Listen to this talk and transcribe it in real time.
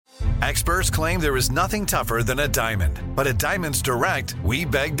Experts claim there is nothing tougher than a diamond. But at Diamonds Direct, we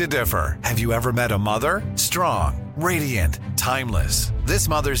beg to differ. Have you ever met a mother? Strong, radiant, timeless. This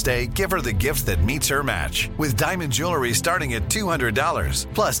Mother's Day, give her the gift that meets her match. With diamond jewelry starting at $200.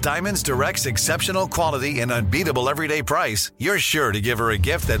 Plus Diamonds Direct's exceptional quality and unbeatable everyday price, you're sure to give her a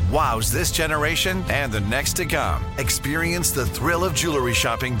gift that wows this generation and the next to come. Experience the thrill of jewelry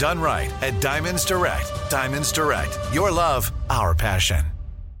shopping done right at Diamonds Direct. Diamonds Direct. Your love, our passion.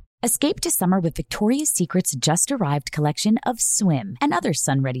 Escape to summer with Victoria's Secret's just-arrived collection of swim and other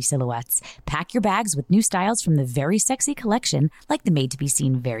sun-ready silhouettes. Pack your bags with new styles from the Very Sexy collection, like the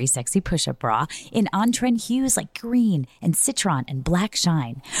made-to-be-seen Very Sexy push-up bra, in on-trend hues like green and citron and black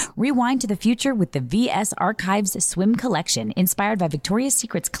shine. Rewind to the future with the VS Archives swim collection, inspired by Victoria's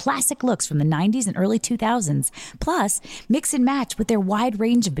Secret's classic looks from the 90s and early 2000s. Plus, mix and match with their wide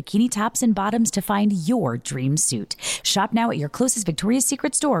range of bikini tops and bottoms to find your dream suit. Shop now at your closest Victoria's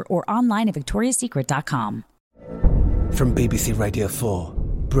Secret store or online at victoriassecret.com. From BBC Radio 4,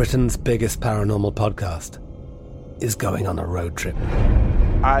 Britain's biggest paranormal podcast is going on a road trip.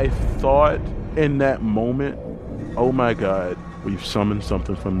 I thought in that moment, oh my God, we've summoned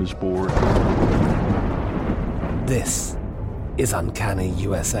something from this board. This is Uncanny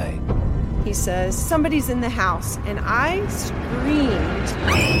USA. He says, somebody's in the house, and I screamed.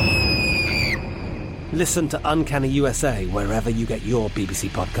 Listen to Uncanny USA wherever you get your BBC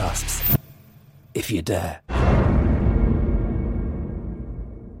podcasts, if you dare.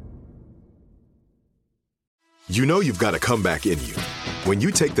 You know you've got a comeback in you. When you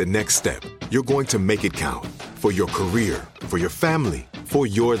take the next step, you're going to make it count. For your career, for your family, for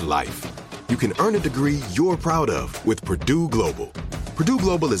your life. You can earn a degree you're proud of with Purdue Global. Purdue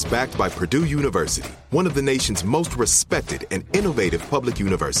Global is backed by Purdue University, one of the nation's most respected and innovative public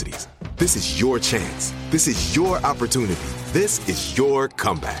universities. This is your chance. This is your opportunity. This is your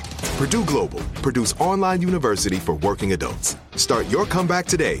comeback. Purdue Global, Purdue's online university for working adults. Start your comeback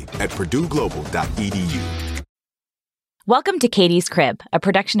today at purdueglobal.edu. Welcome to Katie's Crib, a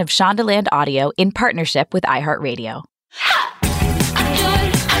production of Shondaland Audio in partnership with iHeartRadio.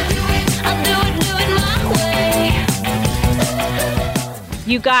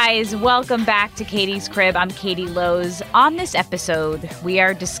 You guys, welcome back to Katie's Crib. I'm Katie Lowe's. On this episode, we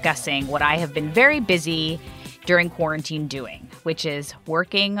are discussing what I have been very busy during quarantine doing, which is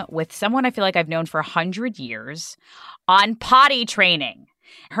working with someone I feel like I've known for 100 years on potty training.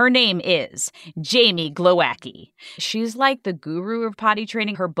 Her name is Jamie Glowacki. She's like the guru of potty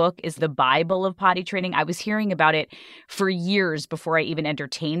training. Her book is the Bible of potty training. I was hearing about it for years before I even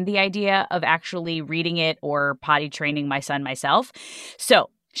entertained the idea of actually reading it or potty training my son myself. So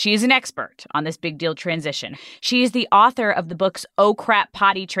she is an expert on this big deal transition. She is the author of the books Oh Crap,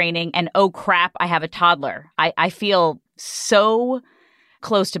 Potty Training and Oh Crap, I Have a Toddler. I feel so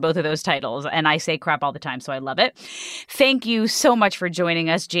close to both of those titles, and I say crap all the time, so I love it. Thank you so much for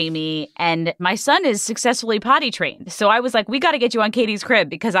joining us, Jamie. And my son is successfully potty trained, so I was like, we got to get you on Katie's Crib,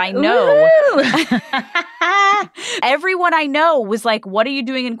 because I know everyone I know was like, what are you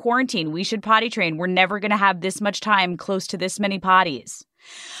doing in quarantine? We should potty train. We're never going to have this much time close to this many potties.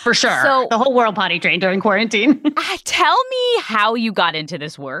 For sure. So, the whole world potty trained during quarantine. Tell me how you got into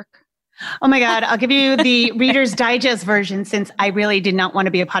this work. Oh my God. I'll give you the Reader's Digest version, since I really did not want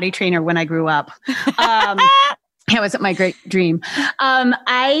to be a potty trainer when I grew up. That wasn't my great dream.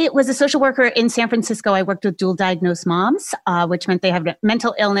 I was a social worker in San Francisco. I worked with dual diagnosed moms, which meant they had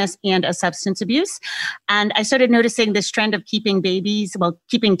mental illness and a substance abuse. And I started noticing this trend of keeping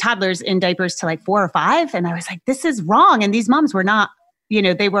toddlers in diapers to like 4 or 5. And I was like, this is wrong. And these moms were not,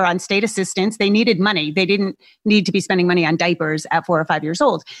 they were on state assistance. They needed money. They didn't need to be spending money on diapers at 4 or 5 years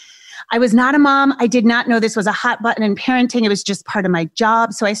old. I was not a mom. I did not know this was a hot button in parenting. It was just part of my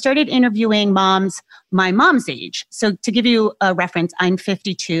job. So I started interviewing moms my mom's age. So to give you a reference, I'm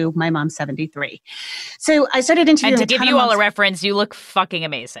 52. My mom's 73. So I started interviewing. And to give you all a reference, you look fucking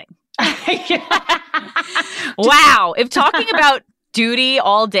amazing. Wow. If talking about duty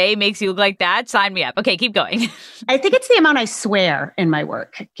all day makes you look like that, sign me up. Okay, keep going. I think it's the amount I swear in my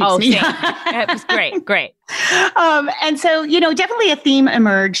work. It was great. And so, definitely a theme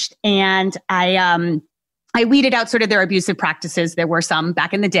emerged, and I weeded out sort of their abusive practices. There were some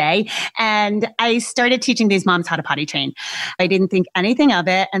back in the day. And I started teaching these moms how to potty train. I didn't think anything of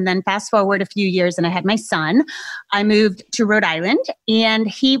it. And then fast forward a few years and I had my son. I moved to Rhode Island, and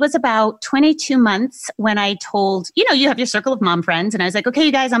he was about 22 months when I told, you have your circle of mom friends. And I was like, okay,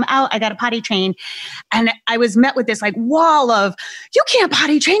 you guys, I'm out. I got to potty train. And I was met with this like wall of, you can't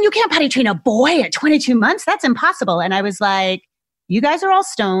potty train. You can't potty train a boy at 22 months. That's impossible. And I was like, you guys are all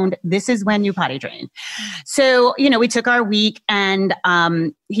stoned. This is when you potty train. So, we took our week and,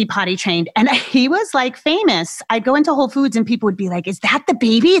 he potty trained, and he was like famous. I'd go into Whole Foods and people would be like, is that the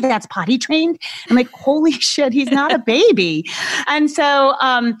baby that's potty trained? I'm like, holy shit, he's not a baby. And so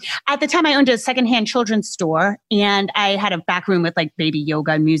at the time I owned a secondhand children's store, and I had a back room with like baby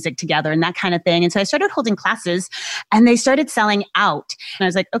yoga and music together and that kind of thing. And so I started holding classes and they started selling out. And I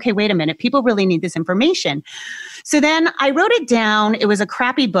was like, okay, wait a minute. People really need this information. So then I wrote it down. It was a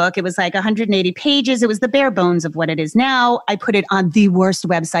crappy book. It was like 180 pages. It was the bare bones of what it is now. I put it on the worst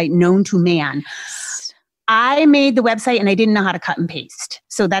website known to man. I made the website and I didn't know how to cut and paste.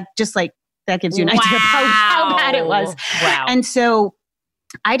 So that just like, that gives you an idea of how bad it was. Wow. And so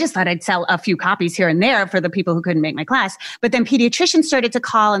I just thought I'd sell a few copies here and there for the people who couldn't make my class. But then pediatricians started to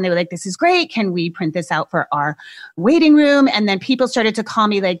call and they were like, this is great. Can we print this out for our waiting room? And then people started to call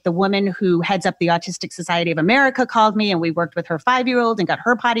me, like the woman who heads up the Autistic Society of America called me, and we worked with her 5-year-old and got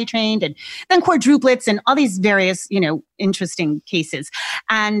her potty trained, and then quadruplets and all these various, interesting cases.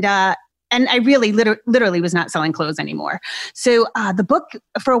 And I really literally was not selling clothes anymore. So the book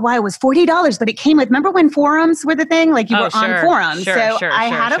for a while was $40, but it came with, remember when forums were the thing? Like you were on forums. I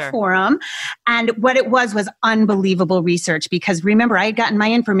had a forum, and what it was unbelievable research, because remember, I had gotten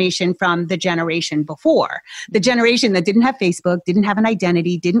my information from the generation before. The generation that didn't have Facebook, didn't have an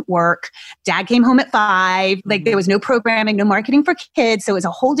identity, didn't work. Dad came home at 5. Like there was no programming, no marketing for kids. So it was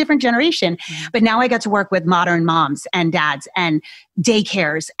a whole different generation. But now I got to work with modern moms and dads and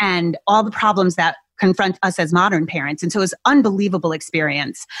daycares and all the problems that confront us as modern parents. And so it was an unbelievable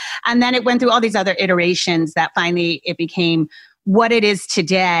experience. And then it went through all these other iterations that finally it became what it is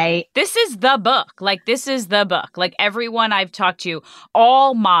today. This is the book. Like, this is the book. Like, everyone I've talked to,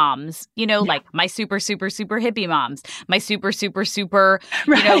 all moms, like my super, super, super hippie moms, my super, super, super,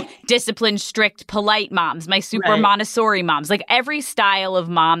 disciplined, strict, polite moms, my super Montessori moms, like every style of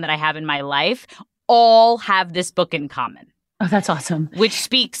mom that I have in my life, all have this book in common. Oh, that's awesome. Which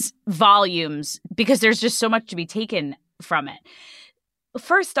speaks volumes, because there's just so much to be taken from it.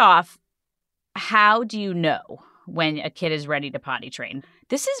 First off, how do you know when a kid is ready to potty train?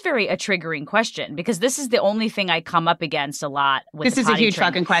 This is a triggering question, because this is the only thing I come up against a lot with This is a huge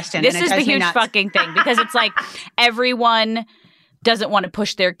fucking question. This is the huge fucking thing, because it's like everyone doesn't want to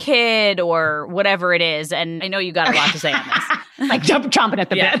push their kid or whatever it is. And I know you got a lot to say on this. Like chomping at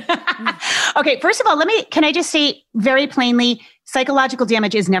the bit. Okay, first of all, can I just say very plainly, psychological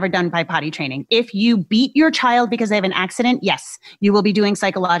damage is never done by potty training. If you beat your child because they have an accident, yes, you will be doing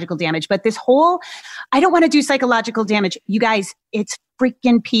psychological damage. But this whole, I don't want to do psychological damage. You guys, it's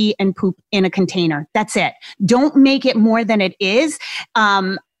freaking pee and poop in a container. That's it. Don't make it more than it is.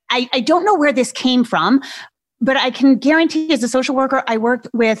 I don't know where this came from, but I can guarantee as a social worker, I worked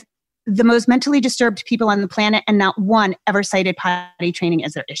with the most mentally disturbed people on the planet, and not one ever cited potty training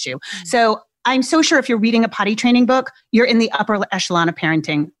as their issue. So I'm so sure if you're reading a potty training book, you're in the upper echelon of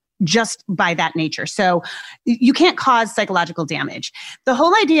parenting just by that nature. So you can't cause psychological damage. The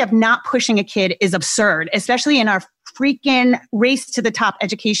whole idea of not pushing a kid is absurd, especially in our freaking race to the top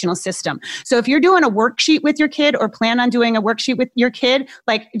educational system. So if you're doing a worksheet with your kid or plan on doing a worksheet with your kid,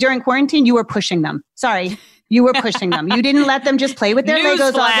 like during quarantine, you were pushing them. Sorry. You were pushing them. You didn't let them just play with their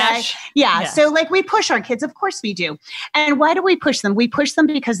Legos all day. Yeah. So like we push our kids. Of course we do. And why do we push them? We push them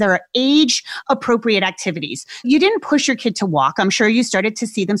because there are age appropriate activities. You didn't push your kid to walk. I'm sure you started to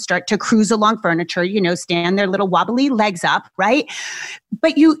see them start to cruise along furniture, stand their little wobbly legs up, right?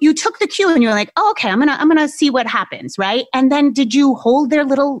 But you took the cue and you're like, oh, okay, I'm gonna see what happens, right? And then did you hold their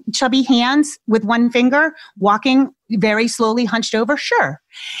little chubby hands with one finger, walking very slowly hunched over? Sure.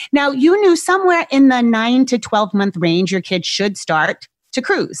 Now, you knew somewhere in the 9 to 12 month range, your kid should start to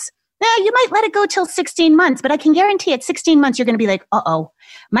cruise. Now, you might let it go till 16 months, but I can guarantee at 16 months, you're going to be like, uh-oh,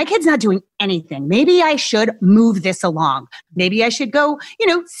 my kid's not doing anything. Maybe I should move this along. Maybe I should go,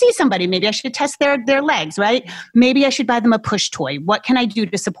 see somebody. Maybe I should test their legs, right? Maybe I should buy them a push toy. What can I do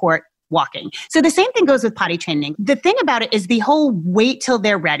to support walking? So the same thing goes with potty training. The thing about it is the whole wait till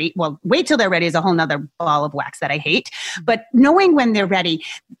they're ready. Well, wait till they're ready is a whole nother ball of wax that I hate. But knowing when they're ready,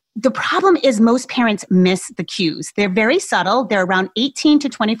 the problem is most parents miss the cues. They're very subtle. They're around 18 to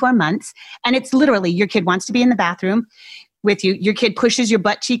 24 months. And it's literally your kid wants to be in the bathroom with you. Your kid pushes your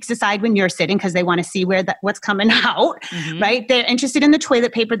butt cheeks aside when you're sitting because they want to see what's coming out, right? They're interested in the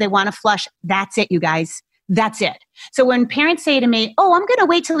toilet paper. They want to flush. That's it, you guys. That's it. So when parents say to me, oh, I'm going to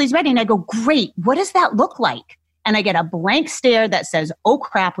wait till he's ready. And I go, great. What does that look like? And I get a blank stare that says, oh,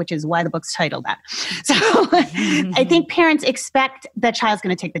 crap, which is why the book's titled that. So I think parents expect the child's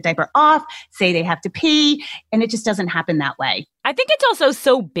going to take the diaper off, say they have to pee, and it just doesn't happen that way. I think it's also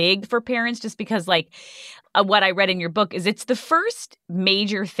so big for parents just because, what I read in your book is it's the first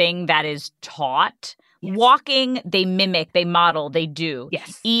major thing that is taught. Yes. Walking, they mimic, they model, they do.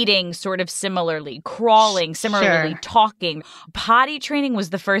 Yes. Eating sort of similarly, crawling similarly, Sure. talking. Potty training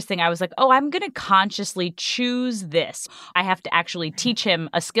was the first thing I was like, oh, I'm going to consciously choose this. I have to actually teach him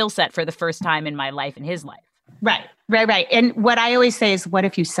a skill set for the first time in my life, in his life. Right. And what I always say is, what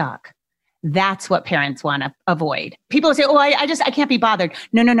if you suck? That's what parents want to avoid. People say, oh, I can't be bothered.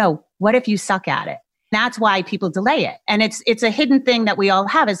 No. What if you suck at it? That's why people delay it. And it's a hidden thing that we all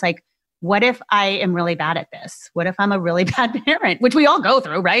have, is like, what if I am really bad at this? What if I'm a really bad parent? Which we all go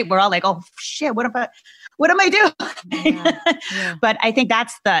through, right? We're all like, oh shit, what am I doing? Yeah. But I think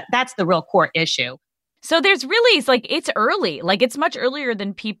that's the real core issue. So there's really, it's early. Like, it's much earlier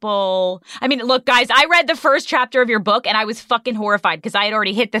than people. I mean, look, guys, I read the first chapter of your book and I was fucking horrified because I had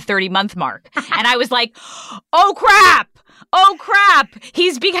already hit the 30-month mark. And I was like, oh crap. He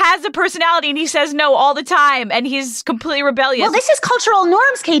has a personality and he says no all the time and he's completely rebellious. Well, this is cultural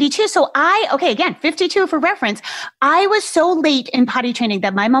norms, Katie, too. So again, 52 for reference. I was so late in potty training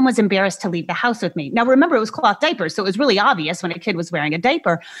that my mom was embarrassed to leave the house with me. Now, remember, it was cloth diapers, so it was really obvious when a kid was wearing a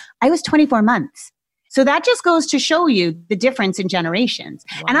diaper. I was 24 months. So that just goes to show you the difference in generations.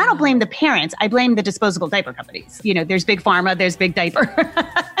 Wow. And I don't blame the parents. I blame the disposable diaper companies. There's Big Pharma, there's Big Diaper.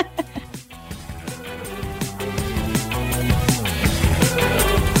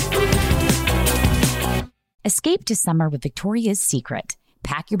 Escape to summer with Victoria's Secret.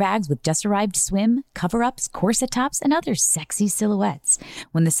 Pack your bags with just-arrived swim, cover-ups, corset tops, and other sexy silhouettes.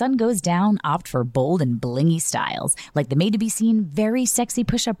 When the sun goes down, opt for bold and blingy styles, like the made-to-be-seen Very Sexy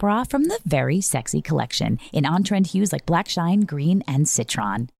Push-Up Bra from the Very Sexy collection, in on-trend hues like black shine, green, and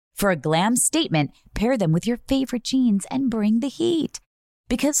citron. For a glam statement, pair them with your favorite jeans and bring the heat.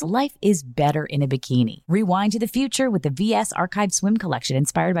 Because life is better in a bikini. Rewind to the future with the VS Archive Swim Collection,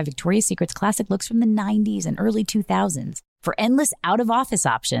 inspired by Victoria's Secret's classic looks from the 90s and early 2000s. For endless out-of-office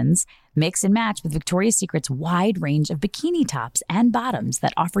options, mix and match with Victoria's Secret's wide range of bikini tops and bottoms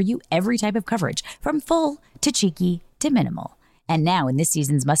that offer you every type of coverage, from full to cheeky to minimal. And now in this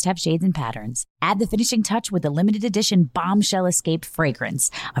season's must-have shades and patterns, add the finishing touch with the limited edition Bombshell Escape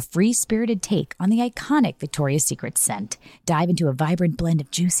fragrance, a free-spirited take on the iconic Victoria's Secret scent. Dive into a vibrant blend of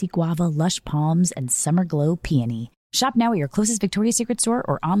juicy guava, lush palms, and summer glow peony. Shop now at your closest Victoria's Secret store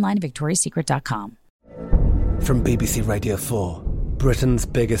or online at victoriassecret.com. From BBC Radio 4, Britain's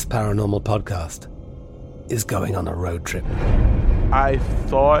biggest paranormal podcast is going on a road trip. I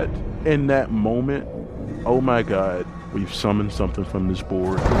thought in that moment, oh my God, we've summoned something from this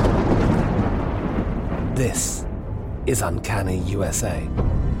board. This is Uncanny USA.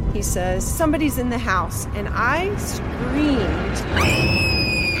 He says, somebody's in the house, and I screamed.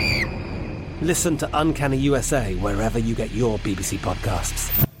 Listen to Uncanny USA wherever you get your BBC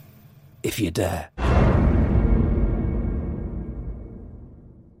podcasts, if you dare.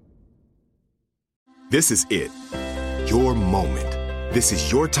 This is it. Your moment. This is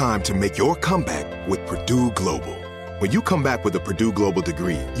your time to make your comeback with Purdue Global. When you come back with a Purdue Global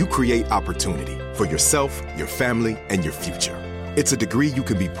degree, you create opportunity for yourself, your family, and your future. It's a degree you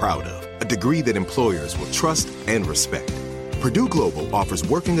can be proud of, a degree that employers will trust and respect. Purdue Global offers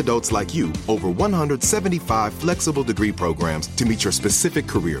working adults like you over 175 flexible degree programs to meet your specific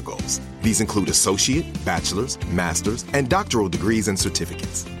career goals. These include associate, bachelor's, master's, and doctoral degrees and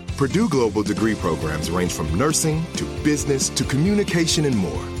certificates. Purdue Global degree programs range from nursing to business to communication and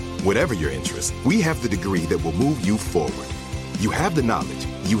more. Whatever your interest, we have the degree that will move you forward. You have the knowledge,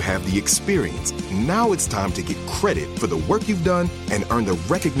 you have the experience. Now it's time to get credit for the work you've done and earn the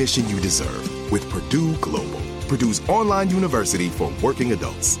recognition you deserve with Purdue Global, Purdue's online university for working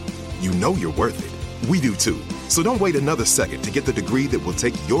adults. You know you're worth it. We do too. So don't wait another second to get the degree that will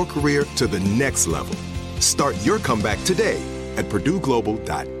take your career to the next level. Start your comeback today at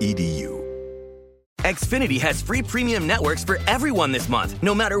purdueglobal.edu. Xfinity has free premium networks for everyone this month,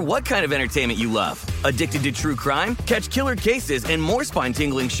 no matter what kind of entertainment you love. Addicted to true crime? Catch killer cases and more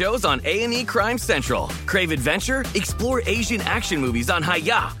spine-tingling shows on A&E Crime Central. Crave adventure? Explore Asian action movies on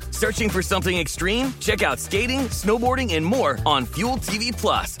Hi-YAH. Searching for something extreme? Check out skating, snowboarding, and more on Fuel TV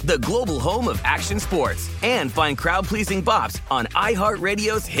Plus, the global home of action sports. And find crowd-pleasing bops on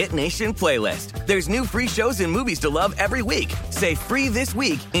iHeartRadio's Hit Nation playlist. There's new free shows and movies to love every week. Say free this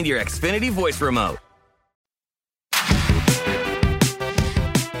week in your Xfinity voice remote.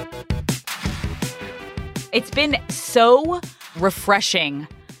 It's been so refreshing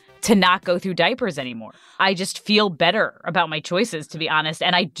to not go through diapers anymore. I just feel better about my choices, to be honest.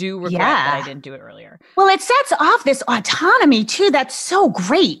 And I do regret that I didn't do it earlier. Well, it sets off this autonomy too. That's so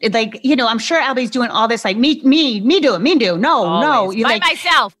great. Like, I'm sure Albie's doing all this, like me do. No. By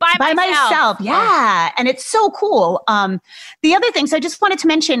myself. Yeah. And it's so cool. The other thing, so I just wanted to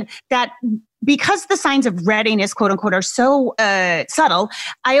mention that because the signs of readiness, quote unquote, are so subtle,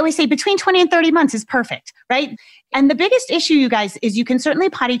 I always say between 20 and 30 months is perfect, right? And the biggest issue, you guys, is you can certainly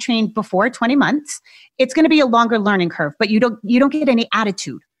potty train before 20 months. It's going to be a longer learning curve, but you don't get any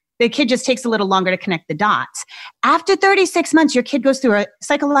attitude. The kid just takes a little longer to connect the dots. After 36 months, your kid goes through a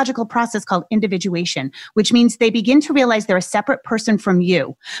psychological process called individuation, which means they begin to realize they're a separate person from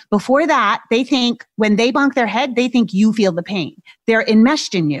you. Before that, they think when they bonk their head, they think you feel the pain. They're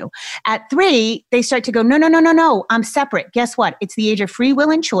enmeshed in you. At 3, they start to go, no, I'm separate. Guess what? It's the age of free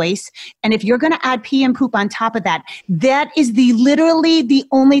will and choice. And if you're going to add pee and poop on top of that, that is literally the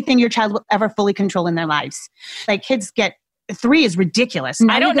only thing your child will ever fully control in their lives. Like kids get 3 is ridiculous.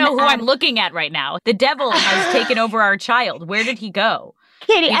 I don't know who I'm looking at right now. The devil has taken over our child. Where did he go?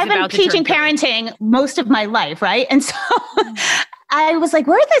 Katie, I've been teaching parenting most of my life, right? And so I was like,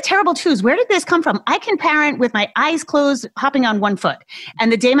 where are the terrible twos? Where did this come from? I can parent with my eyes closed, hopping on one foot. And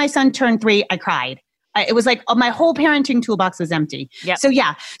the day my son turned 3, I cried. It was like my whole parenting toolbox was empty. Yep.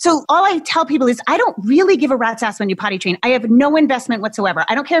 So all I tell people is I don't really give a rat's ass when you potty train. I have no investment whatsoever.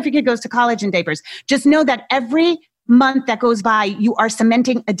 I don't care if your kid goes to college in diapers. Just know that every month that goes by, you are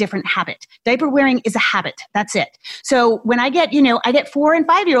cementing a different habit. Diaper wearing is a habit. That's it. So when I get 4 and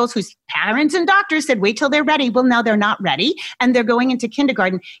 5-year-olds whose parents and doctors said, wait till they're ready. Well, now they're not ready and they're going into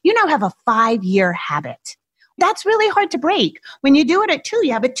kindergarten. You now have a 5-year habit. That's really hard to break. When you do it at 2,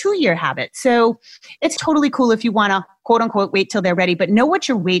 you have a 2-year habit. So it's totally cool if you want to, quote unquote, wait till they're ready, but know what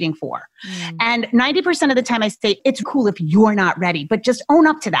you're waiting for. And 90% of the time I say it's cool if you're not ready, but just own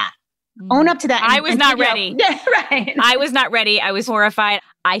up to that. Own up to that. I was not ready. Yeah, right. I was not ready. I was horrified.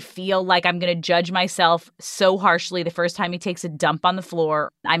 I feel like I'm going to judge myself so harshly the first time he takes a dump on the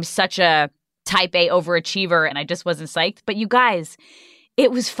floor. I'm such a type A overachiever and I just wasn't psyched. But you guys,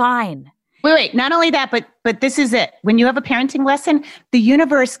 it was fine. Wait. Not only that, but this is it. When you have a parenting lesson, the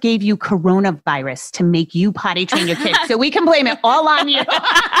universe gave you coronavirus to make you potty train your kids. So we can blame it all on you.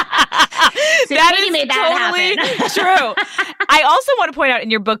 So that is made that totally true. I also want to point out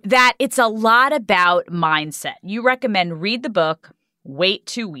in your book that it's a lot about mindset. You recommend read the book, wait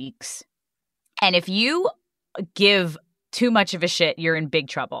 2 weeks. And if you give too much of a shit, you're in big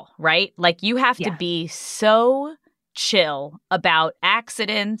trouble, right? Like you have to be so chill about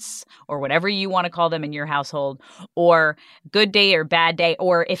accidents or whatever you want to call them in your household, or good day or bad day,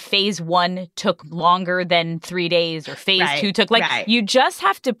 or if phase 1 took longer than 3 days or phase 2 took you just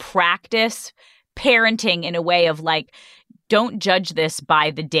have to practice parenting in a way of like, don't judge this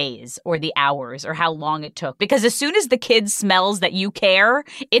by the days or the hours or how long it took, because as soon as the kid smells that you care,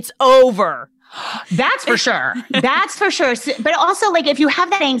 it's over. That's for sure. That's for sure. But also, like, if you have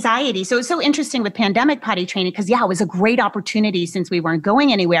that anxiety, so it's so interesting with pandemic potty training, because, it was a great opportunity since we weren't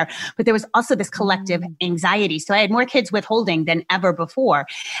going anywhere, but there was also this collective anxiety. So I had more kids withholding than ever before.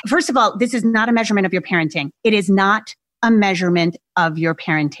 First of all, this is not a measurement of your parenting. It is not a measurement of your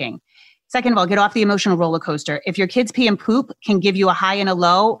parenting. Second of all, get off the emotional roller coaster. If your kids pee and poop can give you a high and a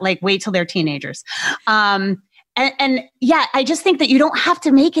low, like wait till they're teenagers. I just think that you don't have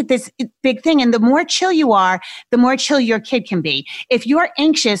to make it this big thing. And the more chill you are, the more chill your kid can be. If you're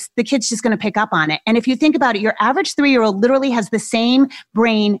anxious, the kid's just going to pick up on it. And if you think about it, your average 3-year-old literally has the same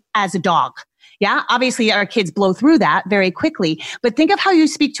brain as a dog. Yeah, obviously our kids blow through that very quickly, but think of how you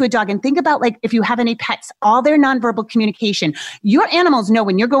speak to a dog and think about like if you have any pets, all their nonverbal communication. Your animals know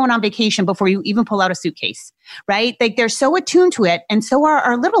when you're going on vacation before you even pull out a suitcase, right? Like they're so attuned to it, and so are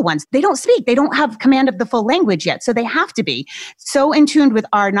our little ones. They don't speak. They don't have command of the full language yet, so they have to be so in tune with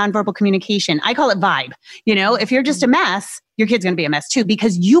our nonverbal communication. I call it vibe. If you're just a mess, your kid's going to be a mess too,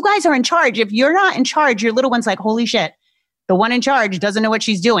 because you guys are in charge. If you're not in charge, your little one's like, holy shit. The one in charge doesn't know what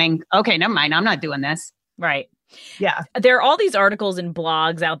she's doing. Okay, never mind. I'm not doing this. Right. Yeah. There are all these articles and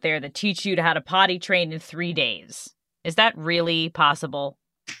blogs out there that teach you how to potty train in 3 days. Is that really possible?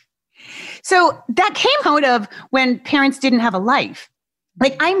 So that came out of when parents didn't have a life.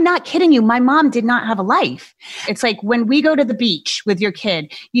 Like, I'm not kidding you. My mom did not have a life. It's like when we go to the beach with your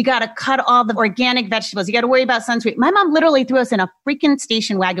kid, you got to cut all the organic vegetables. You got to worry about sunscreen. My mom literally threw us in a freaking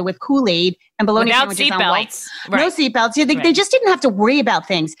station wagon with Kool-Aid and bologna sandwiches on whites. Right. No seatbelts. They just didn't have to worry about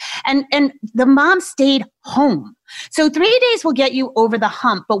things. And the mom stayed home. So 3 days will get you over the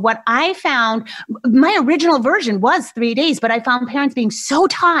hump. But what I found, my original version was 3 days, but I found parents being so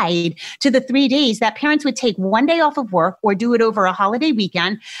tied to the 3 days that parents would take one day off of work or do it over a holiday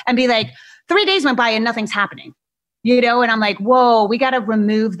weekend and be like, 3 days went by and nothing's happening. And I'm like, whoa, we got to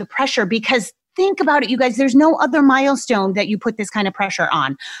remove the pressure, because think about it, you guys, there's no other milestone that you put this kind of pressure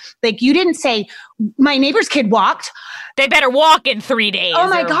on. Like, you didn't say, my neighbor's kid walked. They better walk in 3 days. Oh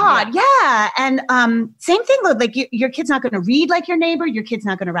my God. Yeah. And same thing, like your kid's not going to read like your neighbor. Your kid's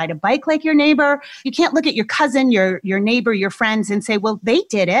not going to ride a bike like your neighbor. You can't look at your cousin, your neighbor, your friends and say, well, they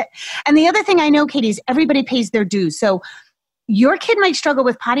did it. And the other thing I know, Katie, is everybody pays their dues. So your kid might struggle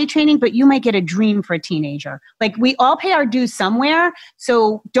with potty training, but you might get a dream for a teenager. Like we all pay our dues somewhere.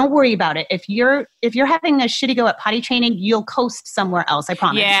 So don't worry about it. If you're having a shitty go at potty training, you'll coast somewhere else. I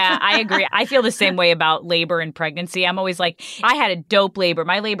promise. Yeah, I agree. I feel the same way about labor and pregnancy. I'm always like, I had a dope labor.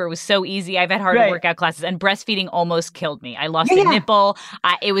 My labor was so easy. I've had hard workout classes and breastfeeding almost killed me. I lost a nipple.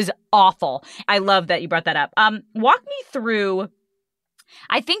 It was awful. I love that you brought that up. Walk me through,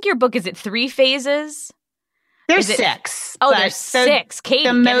 I think your book is at 3 phases. There's 6. Oh, there's 6. Katie,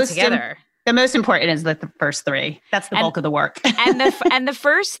 get it together. The most important is the first 3. That's the bulk of the work. and the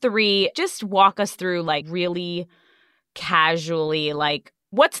first 3, just walk us through like really casually, like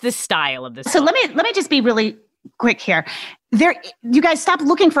what's the style of this? So let me just be really quick here. You guys stop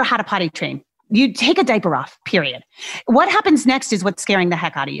looking for how to potty train. You take a diaper off, period. What happens next is what's scaring the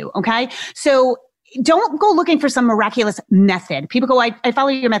heck out of you. Okay. So don't go looking for some miraculous method. People go, I follow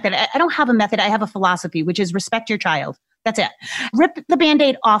your method. I don't have a method. I have a philosophy, which is respect your child. That's it. Rip the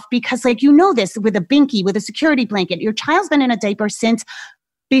Band-Aid off because this with a binky, with a security blanket. Your child's been in a diaper since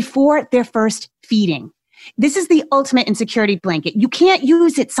before their first feeding. This is the ultimate insecurity blanket. You can't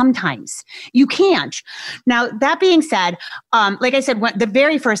use it sometimes. You can't. Now, that being said, like I said, the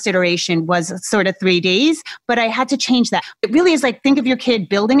very first iteration was sort of 3 days, but I had to change that. It really is like, think of your kid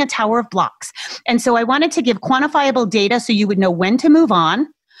building a tower of blocks. And so I wanted to give quantifiable data so you would know when to move on.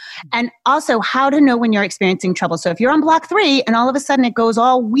 And also how to know when you're experiencing trouble. So if you're on block 3 and all of a sudden it goes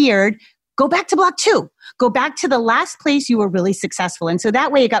all weird, go back to block 2. Go back to the last place you were really successful. And so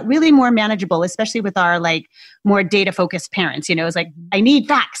that way it got really more manageable, especially with our like more data focused parents. It's like, I need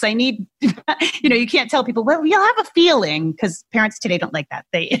facts. I need, you can't tell people, well, you'll have a feeling, because parents today don't like that.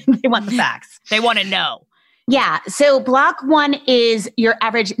 They want the facts. They want to know. Yeah. So block 1 is your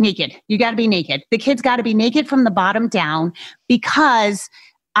average naked. You got to be naked. The kid's got to be naked from the bottom down, because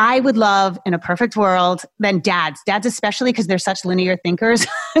I would love, in a perfect world, then dads especially, because they're such linear thinkers,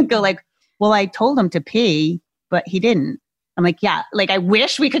 go like, well, I told him to pee, but he didn't. I'm like, yeah, like I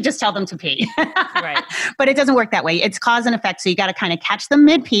wish we could just tell them to pee. Right. But it doesn't work that way. It's cause and effect. So you got to kind of catch them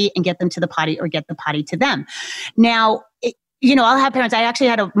mid-pee and get them to the potty, or get the potty to them. Now, I'll have parents. I actually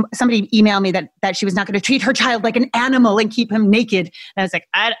had somebody email me that she was not going to treat her child like an animal and keep him naked. And I was like,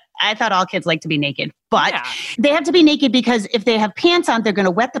 I thought all kids like to be naked, but they have to be naked because if they have pants on, they're going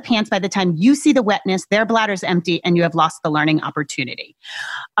to wet the pants. By the time you see the wetness, their bladder's empty and you have lost the learning opportunity.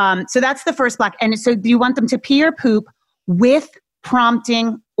 So that's the first block. And so do you want them to pee or poop with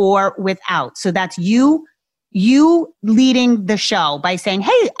prompting or without? So that's you leading the show by saying,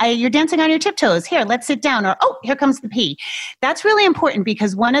 hey, you're dancing on your tiptoes. Here, let's sit down. Or, oh, here comes the pee. That's really important,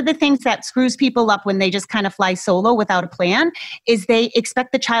 because one of the things that screws people up when they just kind of fly solo without a plan is they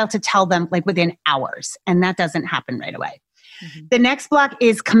expect the child to tell them like within hours. And that doesn't happen right away. Mm-hmm. The next block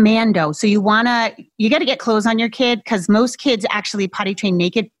is commando. So you got to get clothes on your kid, because most kids actually potty train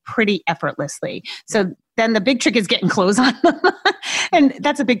naked pretty effortlessly. So then the big trick is getting clothes on them. And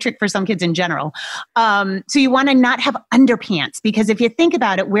that's a big trick for some kids in general. So you want to not have underpants, because if you think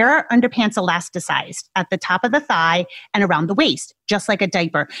about it, where are underpants elasticized? At the top of the thigh and around the waist, just like a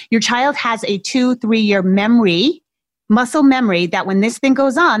diaper. Your child has a 2-3 year muscle memory that when this thing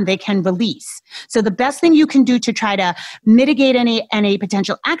goes on, they can release. So the best thing you can do to try to mitigate any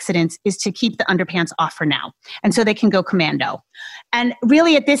potential accidents is to keep the underpants off for now. And so they can go commando. And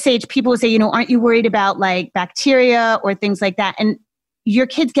really at this age, people will say, aren't you worried about like bacteria or things like that? And your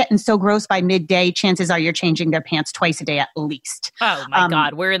kid's getting so gross by midday, chances are you're changing their pants twice a day at least. Oh my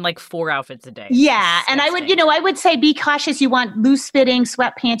God. We're in like 4 outfits a day. Yeah. And I would say be cautious. You want loose fitting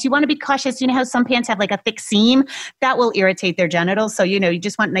sweatpants. You want to be cautious. You know how some pants have like a thick seam that will irritate their genitals. So, you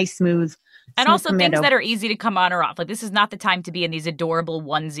just want nice, smooth. And also commando. Things that are easy to come on or off. Like this is not the time to be in these adorable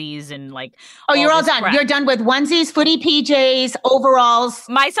onesies and like. Oh, you're all done. Crap. You're done with onesies, footy PJs, overalls.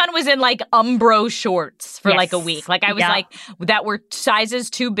 My son was in like Umbro shorts for like a week. Like I was like, that were sizes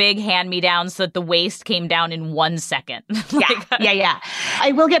too big, hand-me-downs, so that the waist came down in 1 second. Yeah.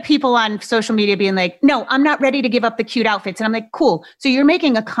 I will get people on social media being like, no, I'm not ready to give up the cute outfits. And I'm like, cool. So you're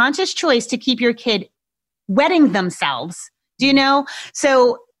making a conscious choice to keep your kid wetting themselves. Do you know?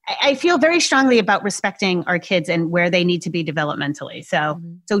 So I feel very strongly about respecting our kids and where they need to be developmentally. So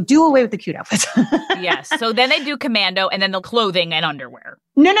do away with the cute outfits. Yes. So then they do commando and then the clothing and underwear.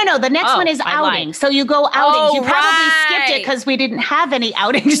 No. The next one is outing. So you go outings. You probably skipped it because we didn't have any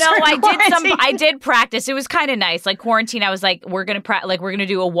outings. No, I did practice. It was kind of nice. Like quarantine, I was like, we're gonna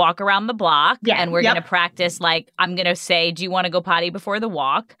do a walk around the block, and we're gonna practice. Like I'm gonna say, do you want to go potty before the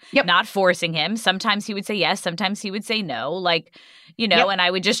walk? Not forcing him. Sometimes he would say yes. Sometimes he would say no. Like. And I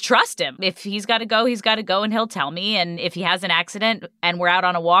would just trust him. If he's got to go, he's got to go, and he'll tell me. And if he has an accident and we're out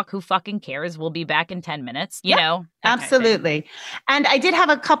on a walk, who fucking cares? We'll be back in 10 minutes, you know? Absolutely. And I did have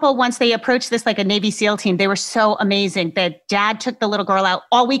a couple, once they approached this like a Navy SEAL team, they were so amazing. The dad took the little girl out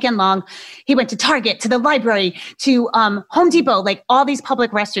all weekend long. He went to Target, to the library, to Home Depot, like all these public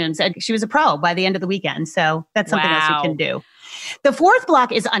restrooms. And she was a pro by the end of the weekend. So that's something else you can do. The fourth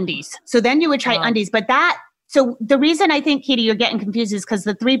block is undies. So then you would try undies, but So the reason I think, Katie, you're getting confused is because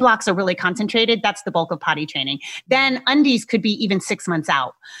the 3 blocks are really concentrated. That's the bulk of potty training. Then undies could be even 6 months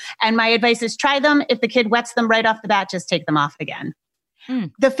out. And my advice is try them. If the kid wets them right off the bat, just take them off again.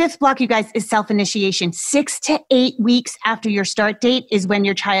 The 5th block, you guys, is self-initiation. 6 to 8 weeks after your start date is when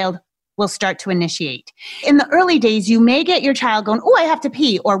your child will start to initiate. In the early days, you may get your child going, oh, I have to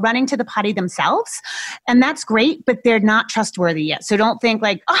pee, or running to the potty themselves. And that's great, but they're not trustworthy yet. So don't think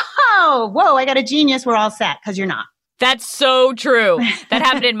like, oh, whoa, I got a genius, we're all set, because you're not. That's so true. That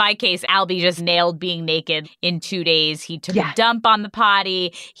happened in my case. Albie just nailed being naked in 2 days. He took a dump on the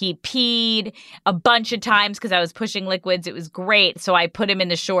potty. He peed a bunch of times because I was pushing liquids. It was great. So I put him in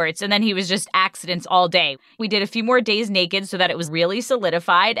the shorts, and then he was just accidents all day. We did a few more days naked so that it was really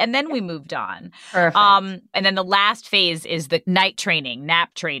solidified, and then we moved on. Perfect. And then the last phase is the night training,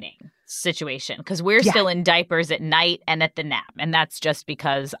 nap training situation, because we're still in diapers at night and at the nap. And that's just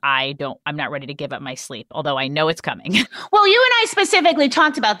because I'm not ready to give up my sleep, although I know it's coming. Well, you and I specifically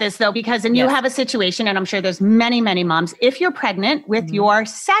talked about this though, because you have a situation, and I'm sure there's many, many moms, if you're pregnant with your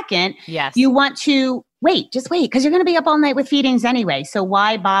second, you want to just wait, because you're going to be up all night with feedings anyway. So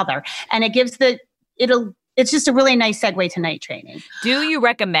why bother? And it gives it's just a really nice segue to night training. Do you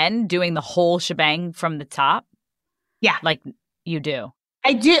recommend doing the whole shebang from the top? Yeah. Like you do.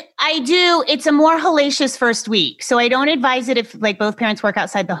 I do. It's a more hellacious first week. So I don't advise it if like both parents work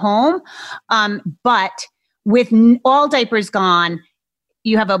outside the home. But with all diapers gone,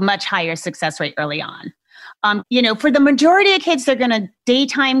 you have a much higher success rate early on. For the majority of kids, they're going to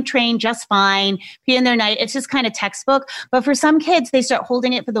daytime train just fine, pee in their night. It's just kind of textbook. But for some kids, they start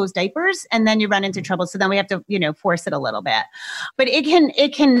holding it for those diapers, and then you run into trouble. So then we have to, force it a little bit. But it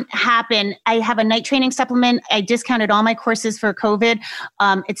can happen. I have a night training supplement. I discounted all my courses for COVID.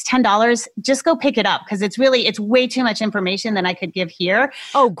 It's $10. Just go pick it up, because it's way too much information than I could give here.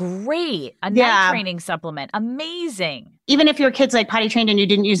 Oh, great. A night training supplement. Amazing. Even if your kid's like potty trained and you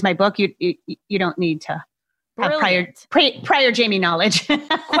didn't use my book, you don't need to have prior Jamie knowledge.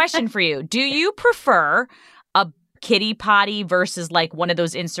 Question for you. Do you prefer a kiddie potty versus like one of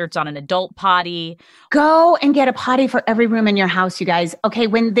those inserts on an adult potty? Go and get a potty for every room in your house, you guys. Okay,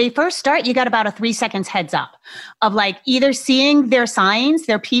 when they first start, you got about a 3 seconds heads up of like either seeing their signs,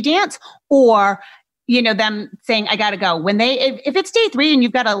 their pee dance, or, them saying, I got to go. If it's day 3 and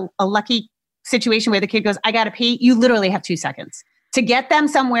you've got a lucky situation where the kid goes, I got to pee, you literally have 2 seconds to get them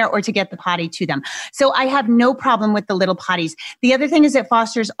somewhere or to get the potty to them. So I have no problem with the little potties. The other thing is it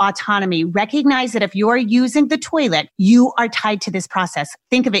fosters autonomy. Recognize that if you're using the toilet, you are tied to this process.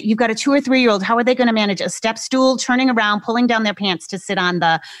 Think of it. You've got a 2 or 3-year-old. How are they going to manage a step stool, turning around, pulling down their pants to sit on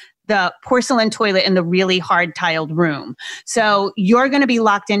the porcelain toilet in the really hard tiled room? So you're going to be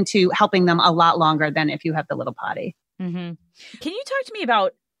locked into helping them a lot longer than if you have the little potty. Mm-hmm. Can you talk to me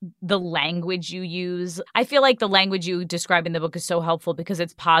about the language you use? I feel like the language you describe in the book is so helpful because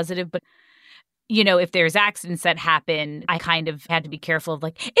it's positive, but if there's accidents that happen, I kind of had to be careful of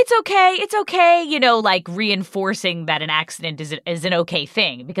like, it's okay, like reinforcing that an accident is an okay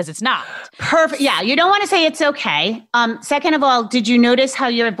thing, because it's not. Perfect. Yeah, you don't want to say it's okay. Second of all, did you notice how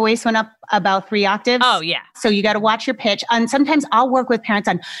your voice went up about 3 octaves? Oh, yeah. So you got to watch your pitch. And sometimes I'll work with parents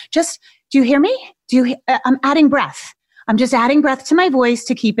on do you hear me? I'm adding breath. I'm just adding breath to my voice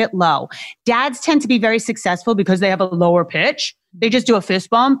to keep it low. Dads tend to be very successful because they have a lower pitch. They just do a fist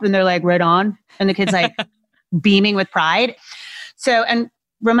bump and they're like, right on. And the kid's like beaming with pride. So, and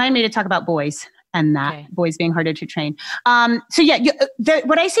remind me to talk about boys and that boys being harder to train.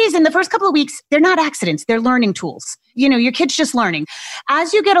 What I see is in the first couple of weeks, they're not accidents. They're learning tools. Your kid's just learning.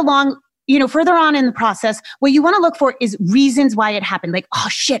 As you get along, further on in the process, what you want to look for is reasons why it happened. Like, oh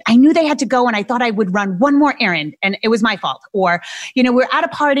shit, I knew they had to go and I thought I would run one more errand and it was my fault. Or, we're at a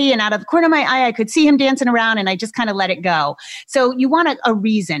party and out of the corner of my eye, I could see him dancing around and I just kind of let it go. So you want a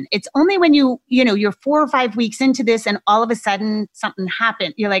reason. It's only when you're 4 or 5 weeks into this and all of a sudden something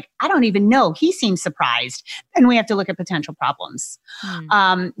happened. You're like, I don't even know. He seems surprised. And we have to look at potential problems.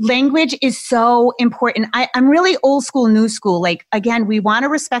 Language is so important. I'm really old school, new school. Like, again, we want to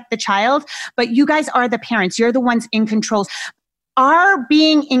respect the child, but you guys are the parents. You're the ones in control. Our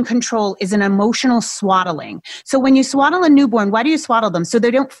being in control is an emotional swaddling. So when you swaddle a newborn, why do you swaddle them? So they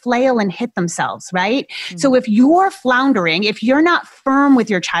don't flail and hit themselves, right? Mm-hmm. So if you're floundering, if you're not firm with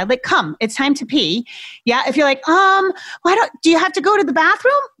your child, like, come, it's time to pee. Yeah. If you're like, do you have to go to the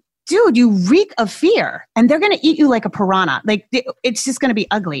bathroom? Dude, you reek of fear and they're going to eat you like a piranha. Like, it's just going to be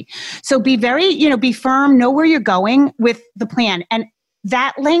ugly. So be very, be firm, know where you're going with the plan. And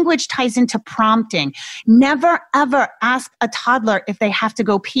that language ties into prompting. Never, ever ask a toddler if they have to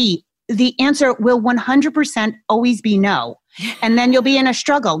go pee. The answer will 100% always be no. And then you'll be in a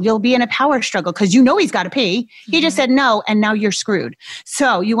struggle. You'll be in a power struggle because he's got to pee. He just said no, and now you're screwed.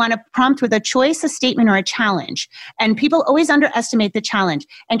 So you want to prompt with a choice, a statement, or a challenge. And people always underestimate the challenge.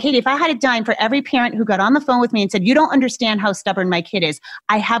 And Katie, if I had a dime for every parent who got on the phone with me and said, you don't understand how stubborn my kid is,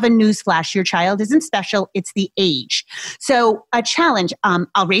 I have a newsflash. Your child isn't special. It's the age. So a challenge,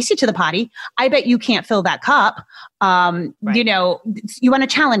 I'll race you to the potty. I bet you can't fill that cup. Right. You want to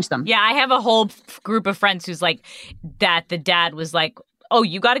challenge them. Yeah, I have a whole group of friends who's like that. The dad was like, oh,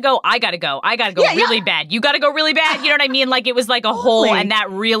 you got to go. I got to go. I got to go really bad. You got to go really bad. You know what I mean? Like, it was like a whole, and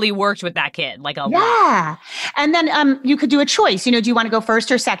that really worked with that kid. Like a lot. And then you could do a choice. Do you want to go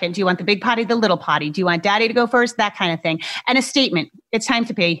first or second? Do you want the big potty, the little potty? Do you want daddy to go first? That kind of thing. And a statement. It's time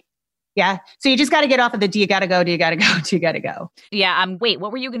to pee. Yeah. So you just got to get off of the do you got to go, do you got to go, do you got to go. Yeah. Wait,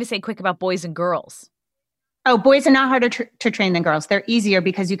 what were you going to say quick about boys and girls? Oh, boys are not harder to train than girls. They're easier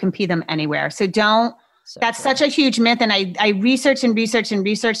because you can pee them anywhere. So don't. That's such a huge myth. And I researched and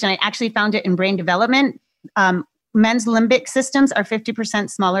I actually found it in brain development. Men's limbic systems are 50%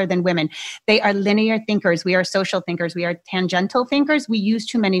 smaller than women. They are linear thinkers. We are social thinkers. We are tangential thinkers. We use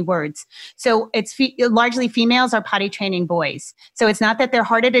too many words. So it's largely females are potty training boys. So it's not that they're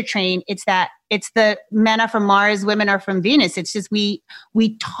harder to train. It's that it's the men are from Mars, women are from Venus. It's just we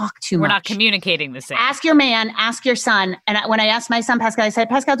talk too much. We're not communicating the same. Ask your man, ask your son. And when I asked my son, Pascal, I said,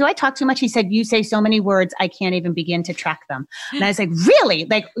 Pascal, do I talk too much? He said, you say so many words, I can't even begin to track them. And I was like, really?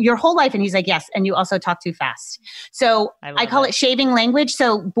 Like your whole life? And he's like, yes. And you also talk too fast. So I call it shaving language.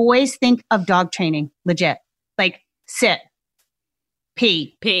 So boys think of dog training, legit. Like sit,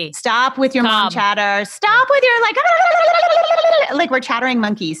 pee. Stop with your mom chatter. Stop with your like we're chattering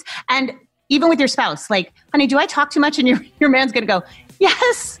monkeys. And even with your spouse, like, honey, do I talk too much? And your man's going to go,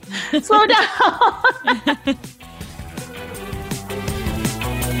 yes, slow down.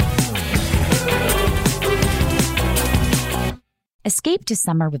 Escape to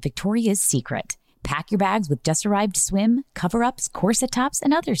summer with Victoria's Secret. Pack your bags with just-arrived swim, cover-ups, corset tops,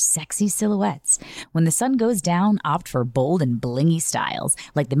 and other sexy silhouettes. When the sun goes down, opt for bold and blingy styles,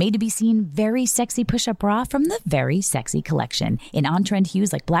 like the made-to-be-seen Very Sexy Push-Up Bra from the Very Sexy Collection, in on-trend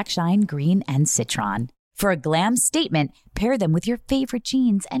hues like black shine, green, and citron. For a glam statement, pair them with your favorite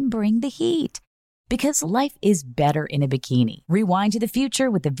jeans and bring the heat. Because life is better in a bikini. Rewind to the future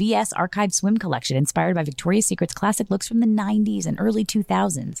with the VS Archive Swim Collection, inspired by Victoria's Secret's classic looks from the 90s and early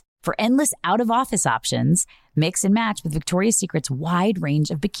 2000s. For endless out-of-office options, mix and match with Victoria's Secret's wide range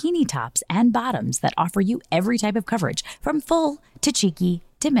of bikini tops and bottoms that offer you every type of coverage, from full to cheeky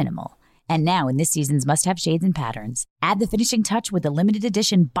to minimal. And now in this season's must-have shades and patterns, add the finishing touch with the limited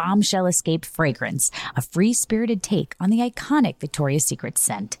edition Bombshell Escape fragrance, a free-spirited take on the iconic Victoria's Secret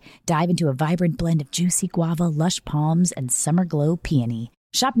scent. Dive into a vibrant blend of juicy guava, lush palms, and summer glow peony.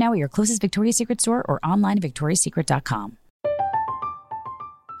 Shop now at your closest Victoria's Secret store or online at victoriassecret.com.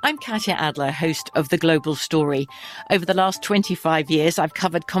 I'm Katya Adler, host of The Global Story. Over the last 25 years, I've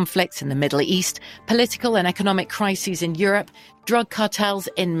covered conflicts in the Middle East, political and economic crises in Europe, drug cartels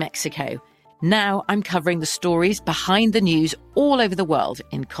in Mexico. Now I'm covering the stories behind the news all over the world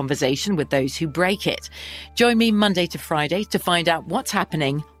in conversation with those who break it. Join me Monday to Friday to find out what's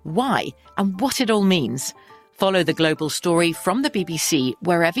happening, why, and what it all means. Follow The Global Story from the BBC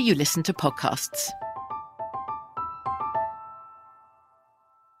wherever you listen to podcasts.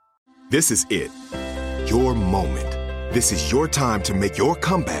 This is it. Your moment. This is your time to make your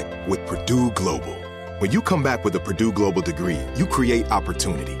comeback with Purdue Global. When you come back with a Purdue Global degree, you create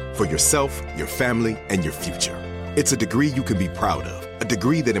opportunity for yourself, your family, and your future. It's a degree you can be proud of, a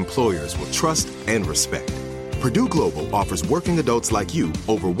degree that employers will trust and respect. Purdue Global offers working adults like you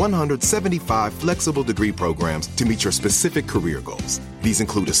over 175 flexible degree programs to meet your specific career goals. These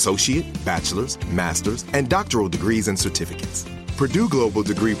include associate, bachelor's, master's, and doctoral degrees and certificates. Purdue Global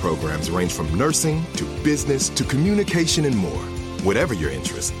degree programs range from nursing to business to communication and more. Whatever your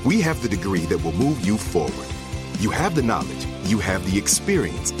interest, we have the degree that will move you forward. You have the knowledge, you have the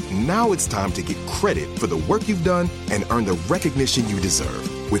experience. Now it's time to get credit for the work you've done and earn the recognition you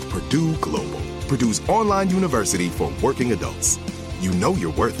deserve with Purdue Global, Purdue's online university for working adults. You know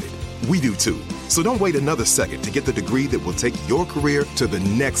you're worth it. We do too. So don't wait another second to get the degree that will take your career to the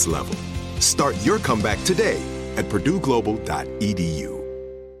next level. Start your comeback today at purdueglobal.edu.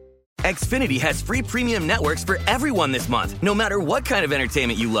 Xfinity has free premium networks for everyone this month, no matter what kind of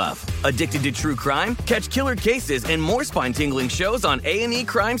entertainment you love. Addicted to true crime? Catch killer cases and more spine-tingling shows on A&E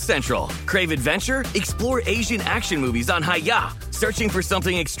Crime Central. Crave adventure? Explore Asian action movies on Hi-YAH. Searching for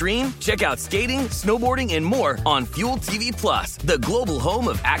something extreme? Check out skating, snowboarding, and more on Fuel TV Plus, the global home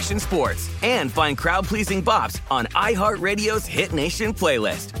of action sports. And find crowd-pleasing bops on iHeartRadio's Hit Nation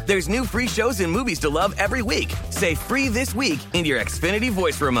playlist. There's new free shows and movies to love every week. Say free this week in your Xfinity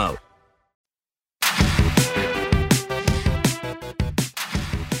voice remote.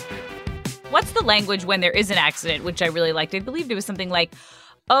 What's the language when there is an accident, which I really liked? I believed it was something like,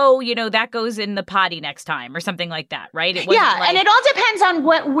 oh, that goes in the potty next time or something like that, right? It wasn't and it all depends on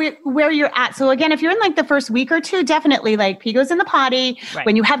where you're at. So again, if you're in like the first week or two, definitely like pee goes in the potty right.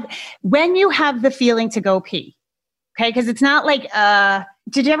 when you have the feeling to go pee. Okay, because it's not like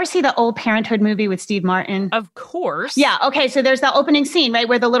did you ever see the old Parenthood movie with Steve Martin? Of course. Yeah. Okay. So there's that opening scene, right,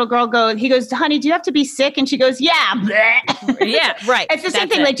 where the little girl he goes, honey, do you have to be sick? And she goes, yeah. Yeah, right. It's the same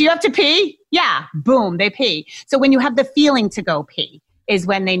thing. Like, do you have to pee? Yeah. Boom, they pee. So when you have the feeling to go pee is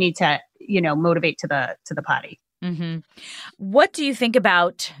when they need to, motivate to the potty. Mm-hmm. What do you think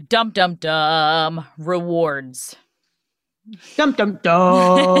about dum rewards? Dum dum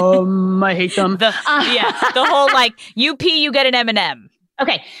dum. I hate them. The whole you pee, you get an M&M.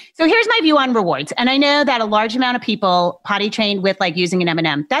 Okay, so here's my view on rewards. And I know that a large amount of people potty train with using an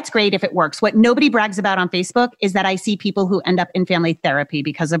M&M. That's great if it works. What nobody brags about on Facebook is that I see people who end up in family therapy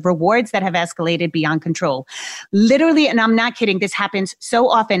because of rewards that have escalated beyond control. Literally, and I'm not kidding, this happens so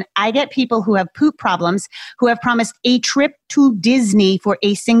often. I get people who have poop problems who have promised a trip to Disney for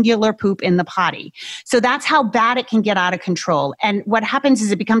a singular poop in the potty. So that's how bad it can get out of control. And what happens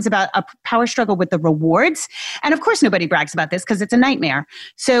is it becomes about a power struggle with the rewards. And of course, nobody brags about this because it's a nightmare.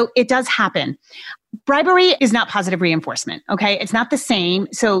 So it does happen. Bribery is not positive reinforcement, okay? It's not the same,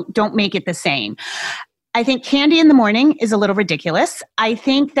 so don't make it the same. I think candy in the morning is a little ridiculous. I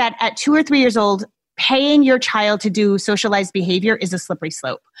think that at 2 or 3 years old, paying your child to do socialized behavior is a slippery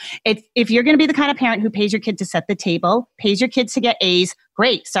slope. If you're going to be the kind of parent who pays your kid to set the table, pays your kids to get A's,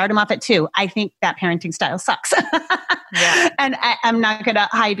 great, start them off at 2. I think that parenting style sucks. Yeah. And I'm not going to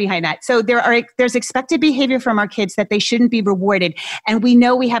hide behind that. So there's expected behavior from our kids that they shouldn't be rewarded. And we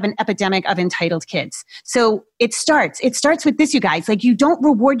know we have an epidemic of entitled kids. So it starts with this, you guys. You don't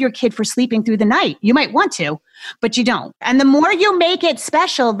reward your kid for sleeping through the night. You might want to, but you don't. And the more you make it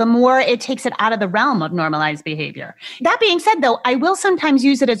special, the more it takes it out of the realm of normalized behavior. That being said, though, I will sometimes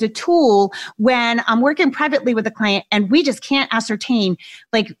use it as a tool when I'm working privately with a client and we just can't ascertain,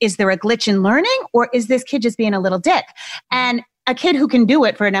 is there a glitch in learning or is this kid just being a little dick? And a kid who can do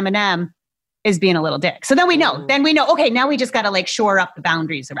it for an M&M is being a little dick. So then we know, okay, now we just got to shore up the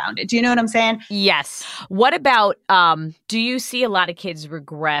boundaries around it. Do you know what I'm saying? Yes. What about, do you see a lot of kids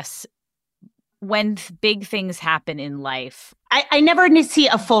regress when big things happen in life? I never see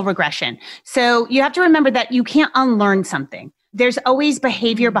a full regression. So you have to remember that you can't unlearn something. There's always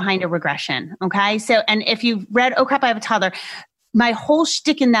behavior behind a regression. Okay. So, and if you've read, Oh Crap, I Have a Toddler, my whole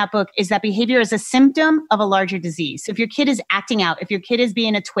shtick in that book is that behavior is a symptom of a larger disease. So if your kid is acting out, if your kid is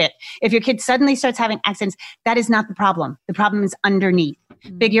being a twit, if your kid suddenly starts having accidents, that is not the problem. The problem is underneath.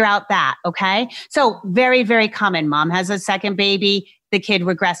 Figure out that, okay? So very, very common. Mom has a second baby, the kid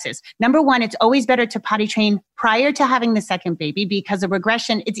regresses. Number one, it's always better to potty train prior to having the second baby because of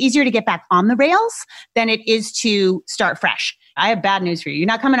regression. It's easier to get back on the rails than it is to start fresh. I have bad news for you. You're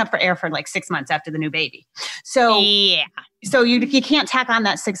not coming up for air for 6 months after the new baby. So yeah. So you can't tack on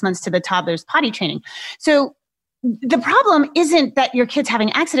that 6 months to the toddler's potty training. So the problem isn't that your kid's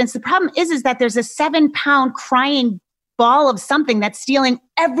having accidents. The problem is that there's a 7-pound crying ball of something that's stealing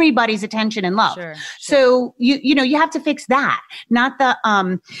everybody's attention and love. Sure. So you have to fix that, not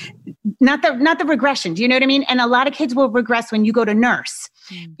the regression. Do you know what I mean? And a lot of kids will regress when you go to nurse.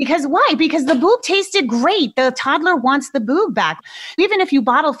 Because why? Because the boob tasted great. The toddler wants the boob back. Even if you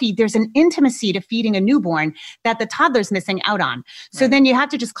bottle feed, there's an intimacy to feeding a newborn that the toddler's missing out on. So then you have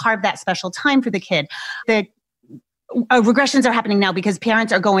to just carve that special time for the kid. The regressions are happening now because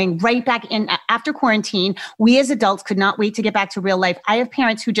parents are going right back in after quarantine. We as adults could not wait to get back to real life. I have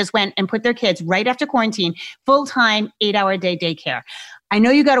parents who just went and put their kids right after quarantine, full-time, 8-hour-a-day daycare. I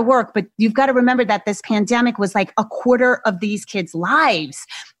know you got to work, but you've got to remember that this pandemic was like a quarter of these kids' lives.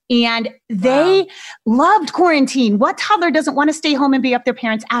 And they loved quarantine. What toddler doesn't want to stay home and be up their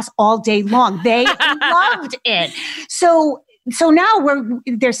parents' ass all day long? They loved it. So now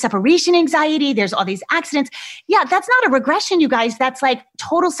there's separation anxiety. There's all these accidents. Yeah, that's not a regression, you guys. That's like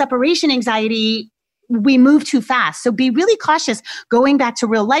total separation anxiety. We move too fast. So be really cautious going back to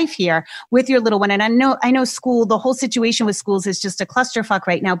real life here with your little one. And I know school, the whole situation with schools is just a clusterfuck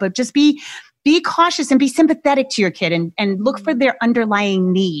right now, but just be cautious and be sympathetic to your kid and look for their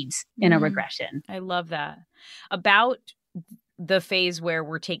underlying needs in a regression. I love that. About the phase where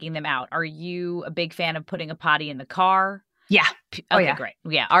we're taking them out, are you a big fan of putting a potty in the car? Yeah. Okay, yeah. Great.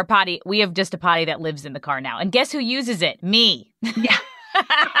 Yeah. Our potty, we have just a potty that lives in the car now. And guess who uses it? Me. Yeah.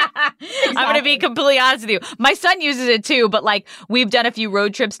 Exactly. I'm going to be completely honest with you. My son uses it too, but like we've done a few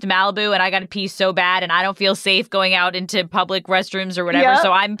road trips to Malibu and I got to pee so bad and I don't feel safe going out into public restrooms or whatever. Yep.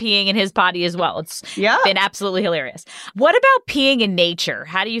 So I'm peeing in his potty as well. It's been absolutely hilarious. What about peeing in nature?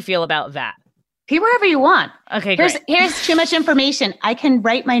 How do you feel about that? Pee wherever you want. Okay, here's too much information. I can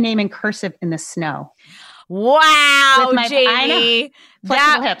write my name in cursive in the snow. Wow, Jamie.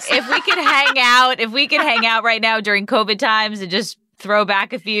 Flexible hips. If we could hang out right now during COVID times and just throw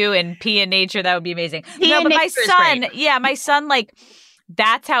back a few and pee in nature, that would be amazing. But my son, like,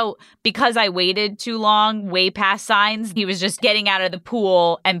 that's how, because I waited too long, way past signs, he was just getting out of the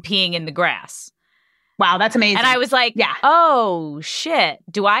pool and peeing in the grass. Wow, that's amazing. And I was like, oh, shit,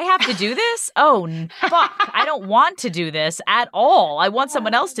 do I have to do this? Oh, fuck, I don't want to do this at all. I want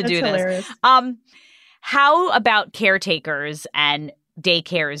someone else to do hilarious. This. How about caretakers and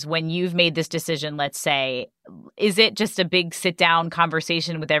daycares when you've made this decision, let's say? Is it just a big sit-down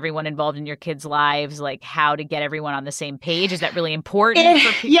conversation with everyone involved in your kids' lives, like how to get everyone on the same page? Is that really important?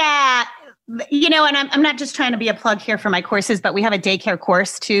 For people? Yeah. You know, and I'm not just trying to be a plug here for my courses, but we have a daycare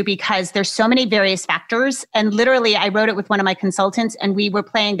course too, because there's so many various factors. And literally, I wrote it with one of my consultants and we were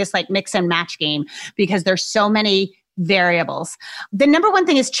playing this like mix and match game because there's so many variables. The number one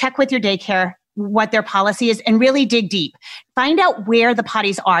thing is check with your daycare what their policy is and really dig deep. Find out where the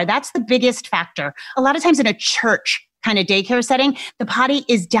potties are. That's the biggest factor. A lot of times in a church kind of daycare setting, the potty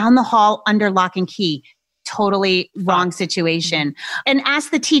is down the hall under lock and key. Totally wrong situation. And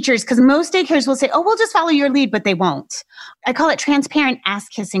ask the teachers, because most daycares will say, oh, we'll just follow your lead, but they won't. I call it transparent ass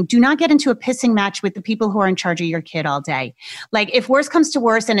kissing. Do not get into a pissing match with the people who are in charge of your kid all day. Like if worse comes to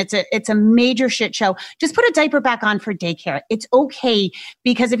worse and it's a major shit show, just put a diaper back on for daycare. It's okay,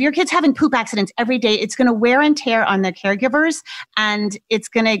 because if your kid's having poop accidents every day, it's going to wear and tear on the caregivers and it's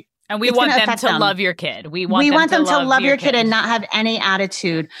going to And we want them to love your kid. We want them to love your kid and not have any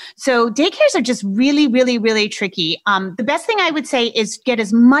attitude. So daycares are just really, really, really tricky. The best thing I would say is get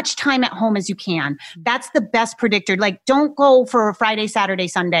as much time at home as you can. That's the best predictor. Like, don't go for Friday, Saturday,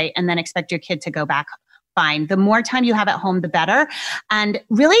 Sunday, and then expect your kid to go back. Fine. The more time you have at home, the better. And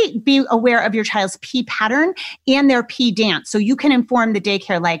really be aware of your child's pee pattern and their pee dance. So you can inform the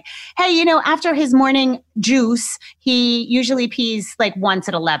daycare like, hey, you know, after his morning juice, he usually pees like once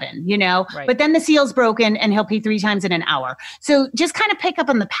at 11, you know, but then the seal's broken and he'll pee 3 times in an hour. So just kind of pick up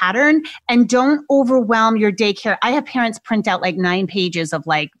on the pattern and don't overwhelm your daycare. I have parents print out like 9 pages of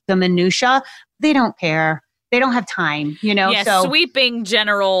like the minutia. They don't care. They don't have time, you know? Yeah, so sweeping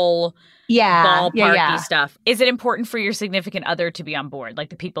general ballparky stuff. Is it important for your significant other to be on board, like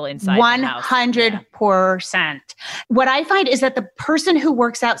the people inside 100%. the house? What I find is that the person who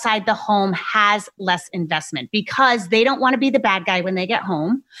works outside the home has less investment because they don't want to be the bad guy when they get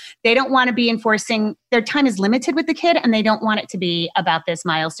home. They don't want to be enforcing, their time is limited with the kid and they don't want it to be about this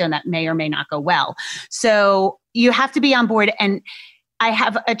milestone that may or may not go well. So you have to be on board. And I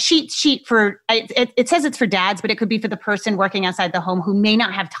have a cheat sheet for, it says it's for dads, but it could be for the person working outside the home who may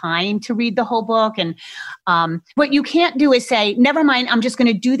not have time to read the whole book. And what you can't do is say, never mind, I'm just going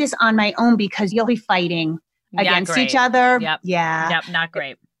to do this on my own because you'll be fighting against each other. Yep, not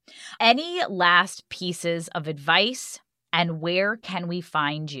great. Any last pieces of advice? And where can we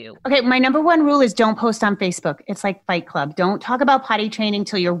find you? Okay, my number one rule is don't post on Facebook. It's like Fight Club. Don't talk about potty training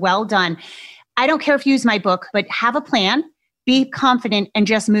till you're well done. I don't care if you use my book, but have a plan. Be confident and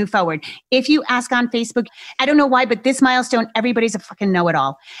just move forward. If you ask on Facebook, I don't know why, but this milestone, everybody's a fucking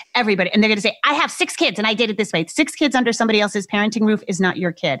know-it-all. Everybody. And they're going to say, I have 6 kids and I did it this way. 6 kids under somebody else's parenting roof is not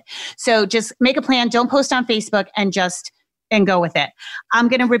your kid. So just make a plan. Don't post on Facebook and just and go with it. I'm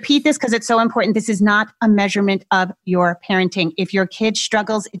going to repeat this because it's so important. This is not a measurement of your parenting. If your kid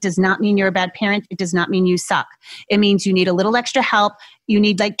struggles, it does not mean you're a bad parent. It does not mean you suck. It means you need a little extra help. You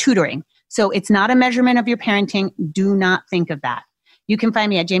need like tutoring. So it's not a measurement of your parenting. Do not think of that. You can find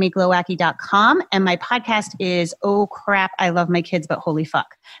me at jamieglowacki.com, and my podcast is Oh Crap, I Love My Kids, But Holy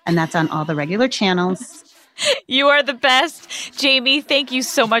Fuck. And that's on all the regular channels. You are the best. Jamie, thank you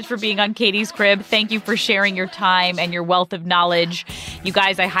so much for being on Katie's Crib. Thank you for sharing your time and your wealth of knowledge. You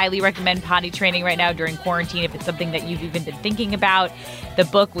guys, I highly recommend potty training right now during quarantine if it's something that you've even been thinking about. The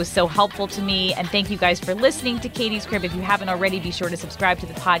book was so helpful to me. And thank you guys for listening to Katie's Crib. If you haven't already, be sure to subscribe to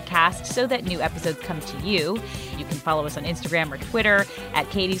the podcast so that new episodes come to you. You can follow us on Instagram or Twitter at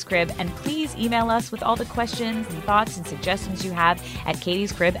Katie's Crib. And please email us with all the questions and thoughts and suggestions you have at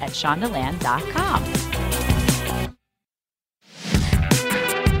katiescrib@shondaland.com.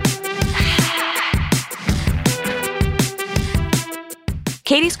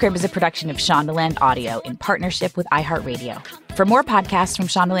 Katie's Crib is a production of Shondaland Audio in partnership with iHeartRadio. For more podcasts from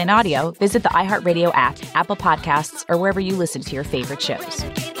Shondaland Audio, visit the iHeartRadio app, Apple Podcasts, or wherever you listen to your favorite shows.